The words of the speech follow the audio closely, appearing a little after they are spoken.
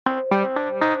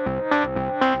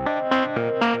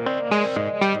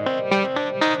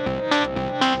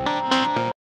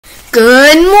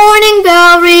Good morning,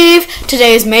 Belle Reeve!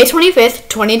 Today is May 25th,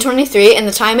 2023, and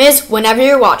the time is whenever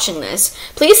you're watching this.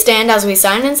 Please stand as we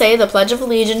sign and say the Pledge of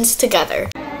Allegiance together.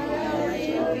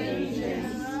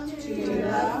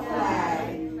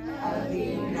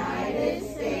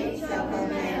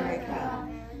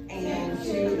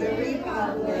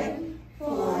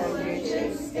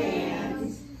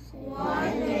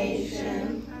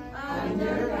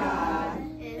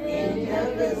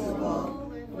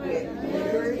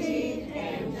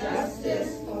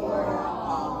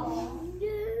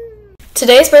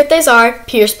 Today's birthdays are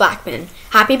Pierce Blackman.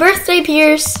 Happy birthday,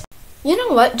 Pierce! You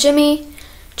know what, Jimmy?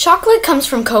 Chocolate comes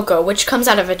from cocoa, which comes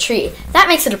out of a tree. That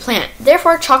makes it a plant.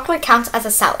 Therefore, chocolate counts as a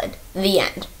salad. The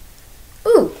end.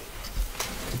 Ooh.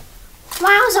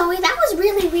 Wow, Zoe, that was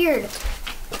really weird.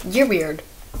 You're weird.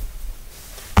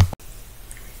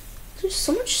 There's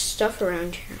so much stuff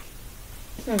around here.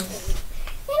 You know,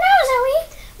 Zoe,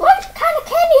 what kind of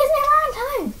candy is never on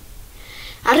time?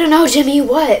 I don't know, Jimmy.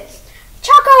 What?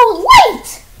 Choco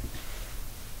Light!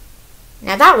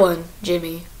 Now that one,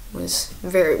 Jimmy, was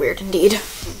very weird indeed.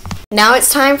 Now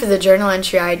it's time for the journal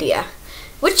entry idea.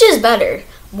 Which is better,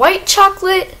 white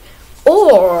chocolate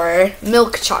or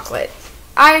milk chocolate?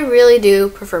 I really do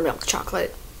prefer milk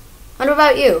chocolate. What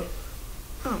about you?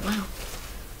 Oh, wow.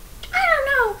 I don't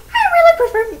know. I really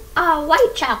prefer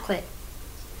white chocolate.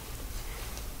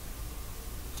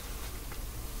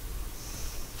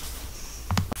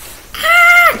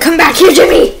 Come back here,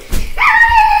 Jimmy!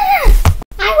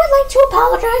 I would like to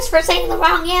apologize for saying the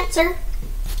wrong answer.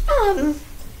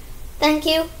 Thank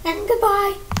you and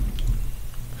goodbye.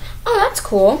 Oh, that's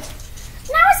cool.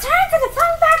 Now it's time for the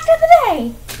fun fact of the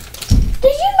day.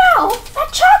 Did you know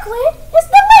that chocolate is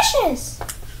delicious?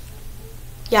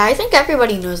 Yeah, I think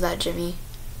everybody knows that, Jimmy.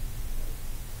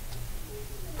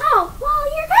 Oh, well,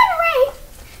 you're kind of right.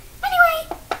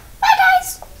 Anyway, bye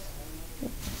guys.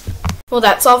 Well,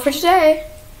 that's all for today.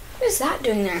 What is that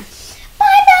doing there?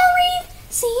 Bye, Belle Reeve.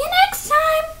 See you next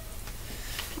time.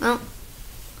 Well,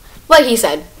 like he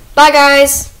said. Bye,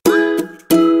 guys.